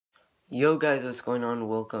Yo guys, what's going on?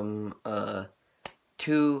 Welcome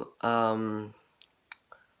to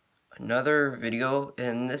another video,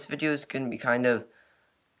 and this video is going to be kind of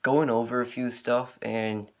going over a few stuff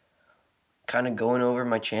and kind of going over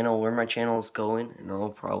my channel, where my channel is going, and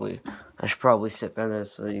I should probably sit better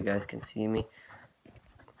so you guys can see me.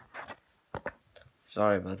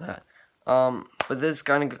 Sorry about that. But this is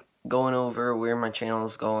kind of going over where my channel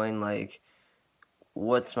is going, like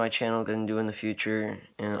what's my channel going to do in the future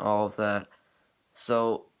and all of that.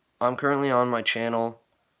 So I'm currently on my channel.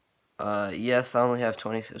 Yes, I only have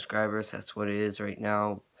 20 subscribers. That's what it is right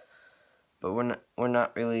now. But we're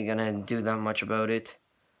not really gonna do that much about it.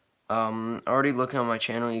 Already looking on my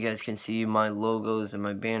channel, you guys can see my logos and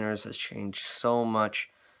my banners has changed so much.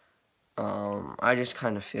 I just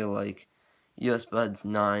kind of feel like US Buds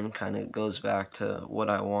 9 kind of goes back to what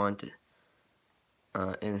I want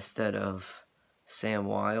instead of Sam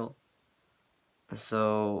Weil.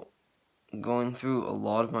 So going through a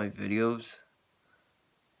lot of my videos.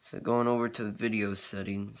 So going over to video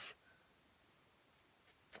settings.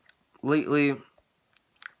 Lately,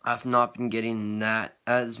 I've not been getting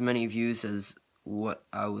as many views as what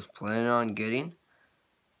I was planning on getting.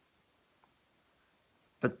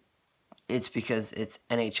 But it's because it's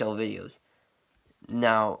NHL videos.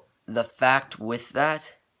 Now, the fact with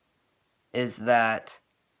that is that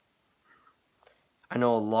I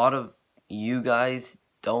know a lot of you guys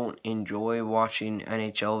don't enjoy watching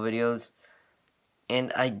NHL videos,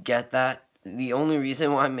 and I get that. The only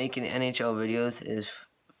reason why I'm making NHL videos is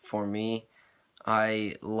for me.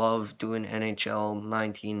 I love doing NHL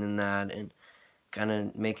 19 and that, and kind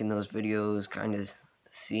of making those videos, kind of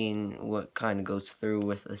seeing what kind of goes through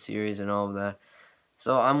with a series and all of that.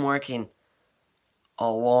 So I'm working a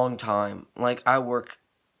long time. Like, I work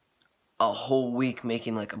a whole week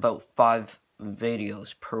making like about 5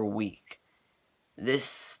 videos per week.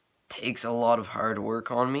 This takes a lot of hard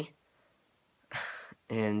work on me.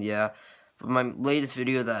 And yeah, but my latest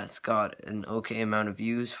video that's got an okay amount of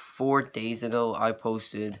views, 4 days ago I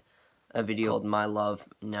posted a video called My Love.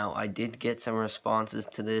 Now, I did get some responses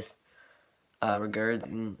to this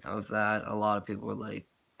regarding of that. A lot of people were like,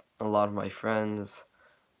 a lot of my friends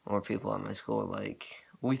or people at my school were like,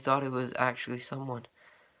 we thought it was actually someone.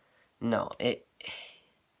 No, it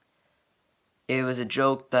was a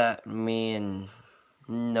joke that me and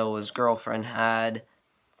Noah's girlfriend had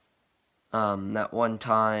that one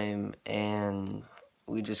time, and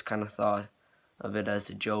we just kind of thought of it as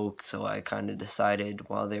a joke. So I kind of decided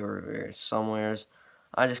while they were somewheres,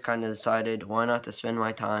 I just kind of decided why not to spend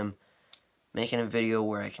my time making a video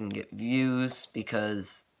where I can get views,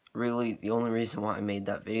 because really the only reason why I made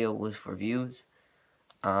that video was for views.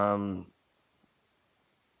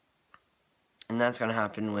 And that's gonna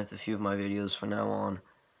happen with a few of my videos from now on.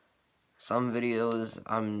 Some videos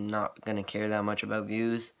I'm not gonna care that much about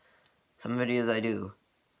views. Some videos I do.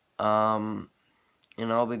 And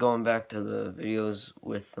I'll be going back to the videos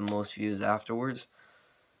with the most views afterwards.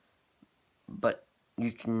 But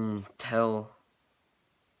you can tell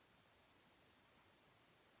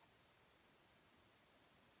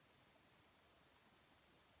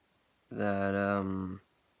that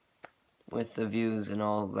with the views and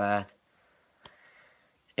all that,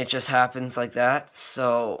 it just happens like that.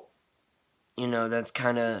 So, you know, that's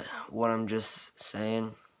kind of what I'm just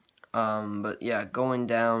saying. But yeah, going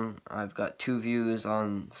down, I've got 2 views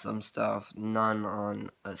on some stuff, none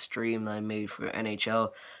on a stream I made for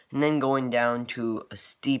NHL, and then going down to a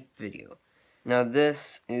Steep video. Now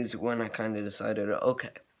this is when I kind of decided,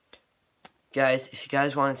 okay, guys, if you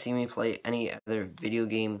guys want to see me play any other video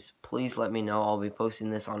games, please let me know. I'll be posting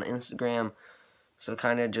this on Instagram, so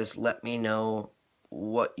kind of just let me know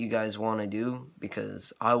what you guys want to do,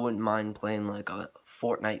 because I wouldn't mind playing like a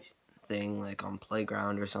Fortnite thing, like on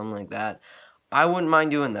Playground or something like that. I wouldn't mind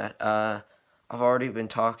doing that. I've already been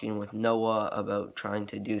talking with Noah about trying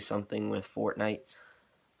to do something with Fortnite,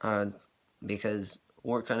 because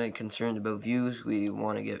we're kind of concerned about views. We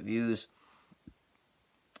want to get views,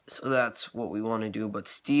 so that's what we want to do. But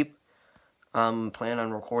Steep, plan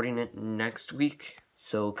on recording it next week,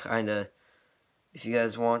 so kind of, if you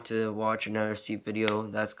guys want to watch another Steep video,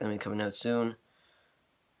 that's going to be coming out soon.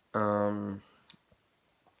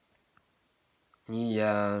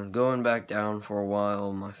 Yeah, going back down for a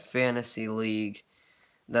while, my fantasy league,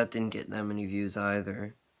 that didn't get that many views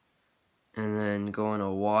either. And then going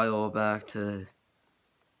a while back to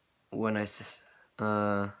when this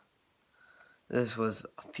was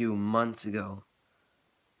a few months ago.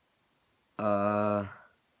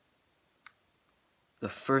 The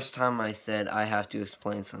first time I said I have to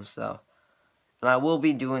explain some stuff. And I will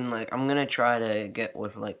be doing, like, I'm gonna try to get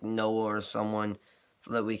with, like, Noah or someone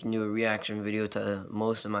so that we can do a reaction video to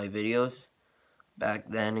most of my videos back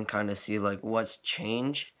then and kind of see like what's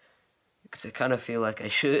changed, because I kind of feel like I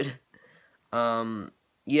should.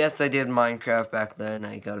 Yes, I did Minecraft back then.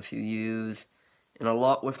 I got a few views, and a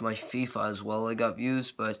lot with my FIFA as well. I got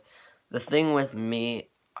views, but the thing with me,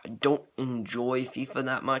 I don't enjoy FIFA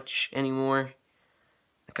that much anymore.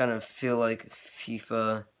 I kind of feel like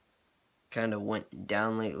FIFA kind of went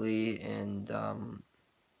down lately, and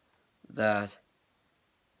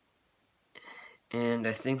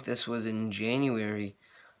I think this was in January.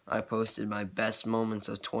 I posted my best moments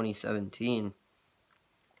of 2017.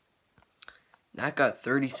 That got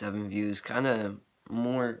 37 views, kind of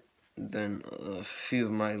more than a few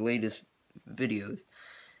of my latest videos.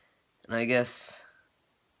 And I guess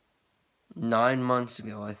 9 months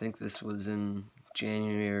ago, I think this was in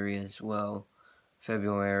January as well,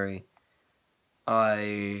 February,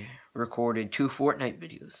 I recorded 2 Fortnite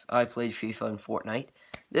videos. I played FIFA and Fortnite.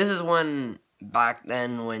 This is when, back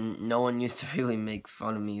then, when no one used to really make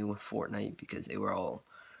fun of me with Fortnite because they were all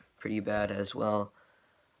pretty bad as well.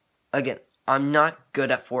 Again, I'm not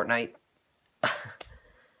good at Fortnite.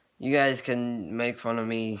 You guys can make fun of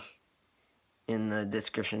me in the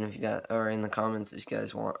description if you got, or in the comments if you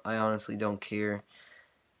guys want. I honestly don't care.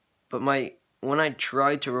 But when I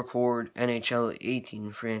tried to record NHL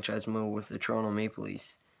 18 franchise mode with the Toronto Maple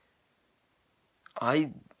Leafs,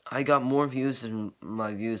 I got more views than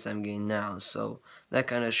my views I'm getting now, so that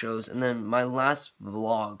kind of shows. And then my last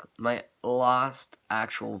vlog, my last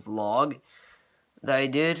actual vlog that I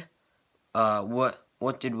did,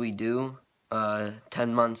 what did we do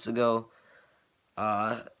 10 months ago,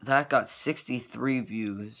 that got 63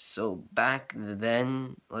 views. So back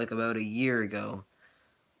then, like about a year ago,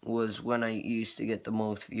 was when I used to get the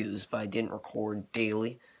most views, but I didn't record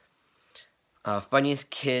daily. Funniest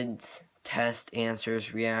kids, test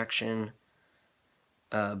answers, reaction,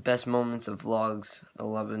 best moments of vlogs,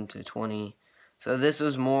 11 to 20. So this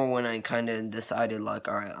was more when I kind of decided, like,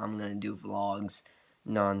 alright, I'm gonna do vlogs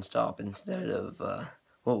non-stop instead of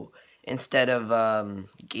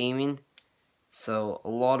gaming. So a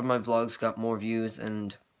lot of my vlogs got more views,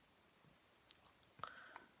 and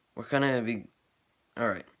we're gonna be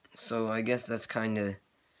alright. So I guess that's kind of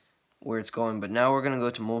where it's going. But now we're gonna go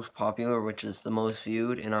to most popular, which is the most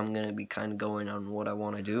viewed, and I'm gonna be kind of going on what I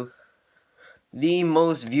want to do. The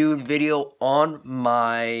most viewed video on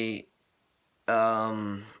my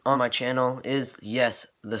channel is Yes,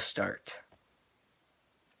 the Start.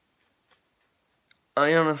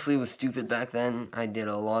 I honestly was stupid back then. I did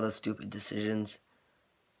a lot of stupid decisions.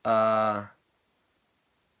 Again,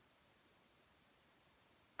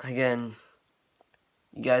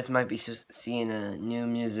 you guys might be seeing a new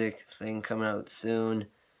music thing coming out soon.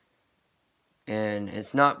 And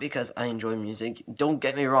it's not because I enjoy music. Don't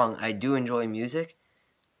get me wrong, I do enjoy music.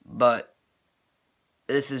 But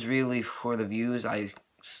this is really for the views. I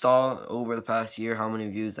saw over the past year how many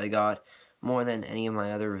views I got, more than any of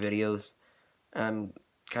my other videos. I'm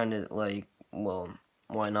kind of like, well,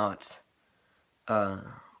 why not?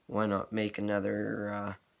 Why not make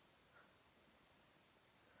another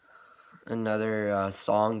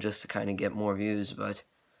song just to kind of get more views? But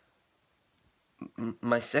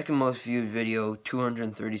my second most viewed video,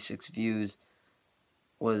 236 views,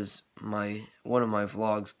 was one of my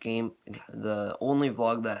vlogs, the only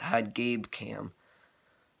vlog that had Gabe Cam.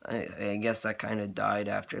 I guess that kind of died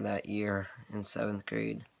after that year in 7th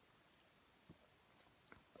grade.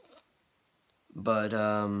 But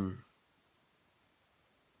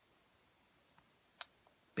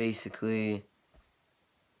basically,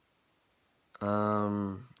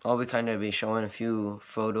 I'll be kind of be showing a few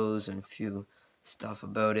photos and a few stuff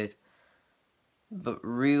about it. But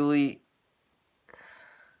really,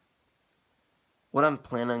 what I'm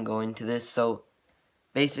planning on going to this, so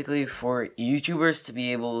basically for YouTubers to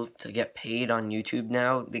be able to get paid on YouTube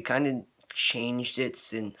now, they kind of changed it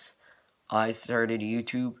since I started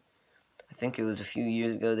YouTube. I think it was a few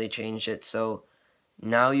years ago they changed it, so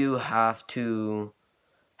now you have to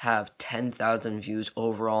have 10,000 views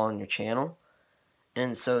overall on your channel.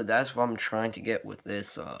 And so that's what I'm trying to get with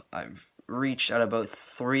this. I've reached at about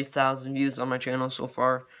 3,000 views on my channel so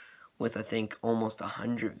far, with I think almost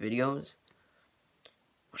 100 videos.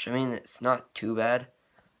 Which, I mean, it's not too bad.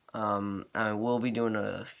 I will be doing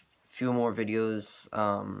a few more videos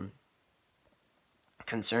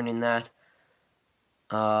concerning that.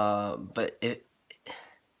 But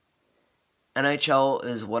NHL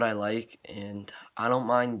is what I like, and I don't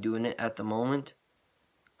mind doing it at the moment.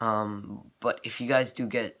 But if you guys do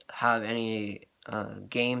have any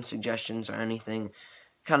game suggestions or anything,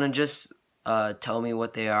 kind of just tell me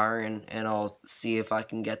what they are, and I'll see if I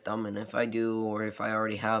can get them. And if I do, or if I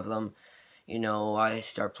already have them, you know, I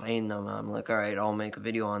start playing them. I'm like, alright, I'll make a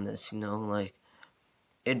video on this, you know, like,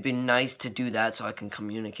 it'd be nice to do that so I can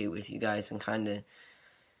communicate with you guys and kind of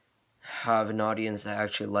have an audience that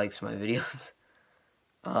actually likes my videos.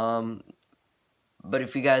 But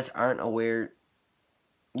if you guys aren't aware,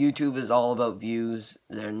 YouTube is all about views.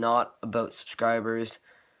 They're not about subscribers.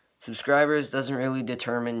 Subscribers doesn't really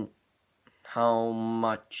determine how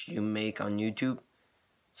much you make on YouTube.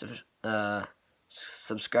 So,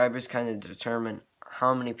 subscribers kind of determine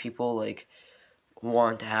how many people like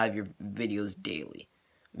want to have your videos daily.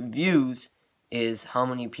 Views is how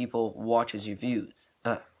many people watches your videos.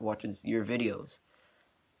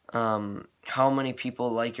 How many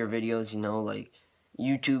people like your videos, you know, like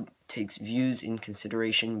YouTube takes views in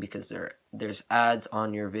consideration because there's ads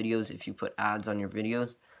on your videos if you put ads on your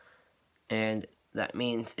videos, and that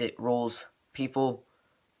means it rolls people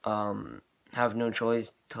have no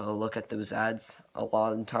choice to look at those ads a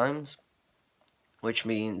lot of times, which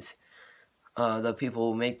means the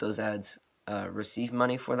people who make those ads receive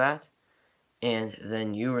money for that, and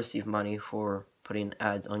then you receive money for putting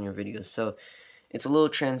ads on your videos. So it's a little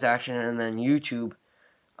transaction, and then YouTube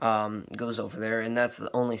goes over there, and that's the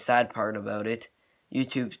only sad part about it.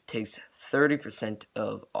 YouTube takes 30%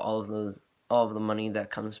 of all of the money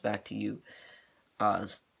that comes back to you,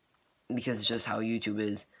 because it's just how YouTube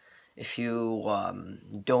is. If you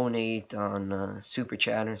donate on Super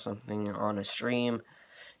Chat or something on a stream,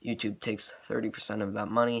 YouTube takes 30% of that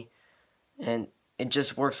money, and it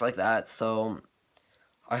just works like that. So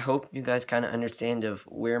I hope you guys kind of understand of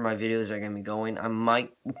where my videos are going to be going. I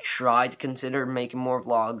might try to consider making more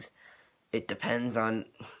vlogs. It depends on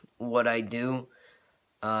what I do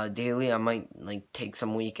daily. I might like take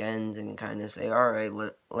some weekends and kind of say, alright,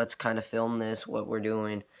 let's kind of film this, what we're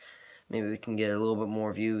doing. Maybe we can get a little bit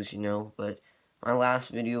more views, you know. But my last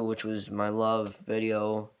video, which was my love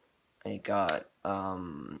video, I got a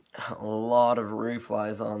lot of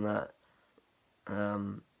replies on that.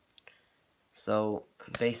 So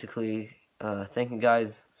basically, thank you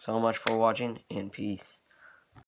guys so much for watching, and peace.